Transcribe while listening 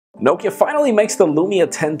Nokia finally makes the Lumia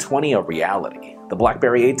 1020 a reality. The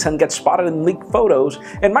BlackBerry A10 gets spotted in leaked photos,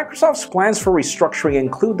 and Microsoft's plans for restructuring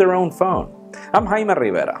include their own phone. I'm Jaime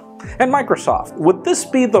Rivera. And Microsoft, would this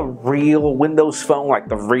be the real Windows phone, like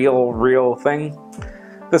the real thing?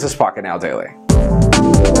 This is Pocketnow Daily.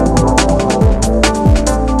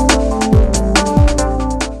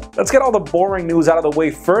 Let's get all the boring news out of the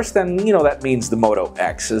way first, and that means the Moto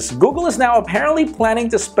X. Google is now apparently planning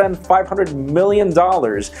to spend $500 million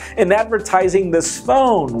in advertising this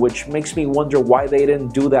phone, which makes me wonder why they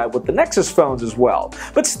didn't do that with the Nexus phones as well.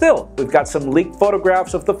 But still, we've got some leaked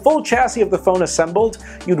photographs of the full chassis of the phone assembled.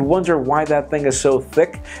 You'd wonder why that thing is so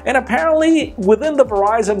thick. And apparently, within the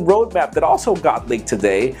Verizon roadmap that also got leaked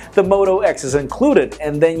today, the Moto X is included.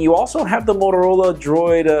 And then you also have the Motorola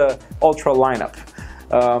Droid Ultra lineup.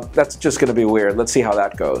 That's just going to be weird. Let's see how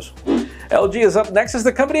that goes. LG is up next as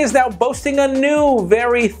the company is now boasting a new,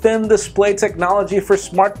 very thin display technology for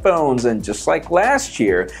smartphones. And just like last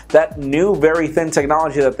year, that new, very thin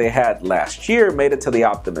technology that they had last year made it to the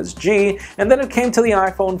Optimus G, and then it came to the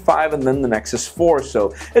iPhone 5 and then the Nexus 4.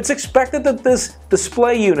 So it's expected that this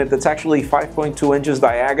display unit that's actually 5.2 inches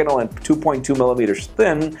diagonal and 2.2 millimeters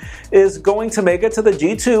thin is going to make it to the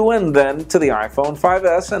G2 and then to the iPhone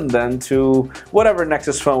 5S and then to whatever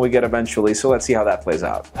Nexus phone we get eventually. So let's see how that plays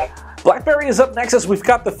out. BlackBerry is up next as we've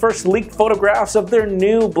got the first leaked photographs of their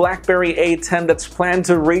new BlackBerry A10 that's planned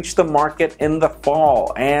to reach the market in the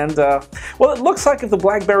fall. And, well, it looks like if the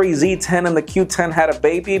BlackBerry Z10 and the Q10 had a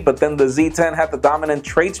baby, but then the Z10 had the dominant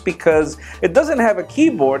traits because it doesn't have a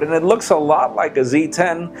keyboard and it looks a lot like a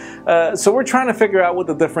Z10. So we're trying to figure out what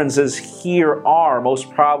the differences here are. Most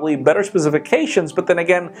probably better specifications, but then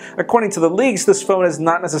again, according to the leaks, this phone is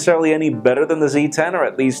not necessarily any better than the Z10, or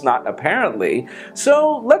at least not apparently.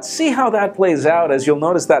 So let's see how that plays out. As you'll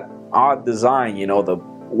notice that odd design, the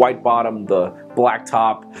white bottom, the black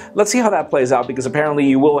top. Let's see how that plays out, because apparently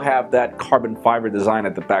you will have that carbon fiber design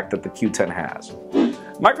at the back that the Q10 has.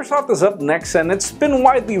 Microsoft is up next, and it's been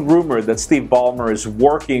widely rumored that Steve Ballmer is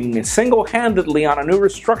working single-handedly on a new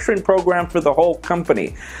restructuring program for the whole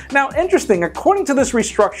company. Now, interesting, according to this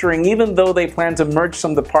restructuring, even though they plan to merge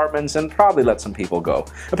some departments and probably let some people go,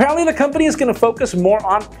 apparently the company is going to focus more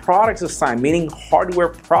on products this time, meaning hardware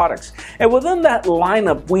products. And within that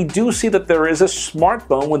lineup, we do see that there is a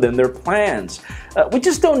smartphone within their plans. We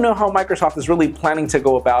just don't know how Microsoft is really planning to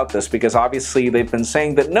go about this, because obviously they've been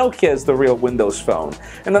saying that Nokia is the real Windows phone.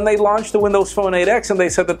 And then they launched the Windows Phone 8X and they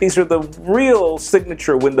said that these are the real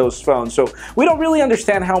signature Windows phones. So we don't really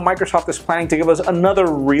understand how Microsoft is planning to give us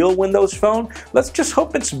another real Windows phone. Let's just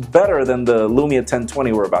hope it's better than the Lumia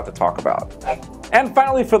 1020 we're about to talk about. And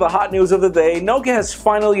finally, for the hot news of the day, Nokia has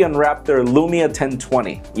finally unwrapped their Lumia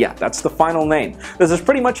 1020. Yeah, that's the final name. This is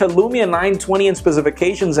pretty much a Lumia 920 in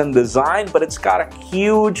specifications and design, but it's got a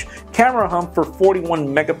huge camera hump for 41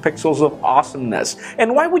 megapixels of awesomeness.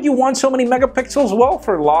 And why would you want so many megapixels? Well,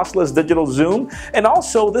 for lossless digital zoom. And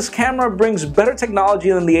also, this camera brings better technology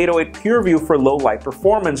than the 808 PureView for low light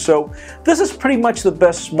performance. So this is pretty much the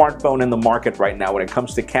best smartphone in the market right now when it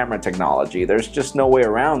comes to camera technology. There's just no way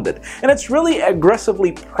around it. And it's really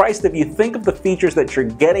aggressively priced if you think of the features that you're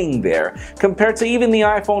getting there compared to even the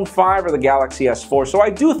iPhone 5 or the Galaxy S4. So I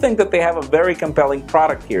do think that they have a very compelling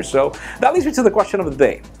product here. So that leads me to the question of the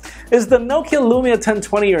day. Is the Nokia Lumia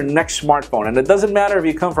 1020 your next smartphone? And it doesn't matter if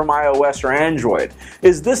you come from iOS or Android.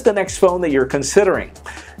 Is this the next phone that you're considering?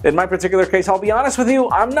 In my particular case, I'll be honest with you,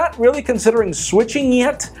 I'm not really considering switching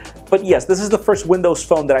yet. But yes, this is the first Windows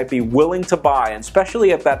phone that I'd be willing to buy, and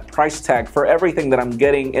especially at that price tag for everything that I'm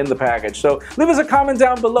getting in the package. So leave us a comment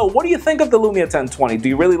down below. What do you think of the Lumia 1020? Do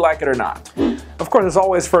you really like it or not? Of course, as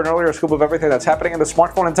always, for an earlier scoop of everything that's happening in the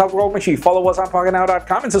smartphone and tablet world, make sure you follow us on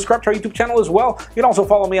Pocketnow.com and subscribe to our YouTube channel as well. You can also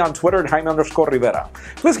follow me on Twitter at Jaime_Rivera.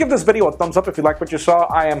 Please give this video a thumbs up if you like what you saw.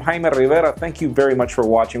 I am Jaime Rivera. Thank you very much for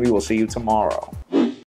watching. We will see you tomorrow.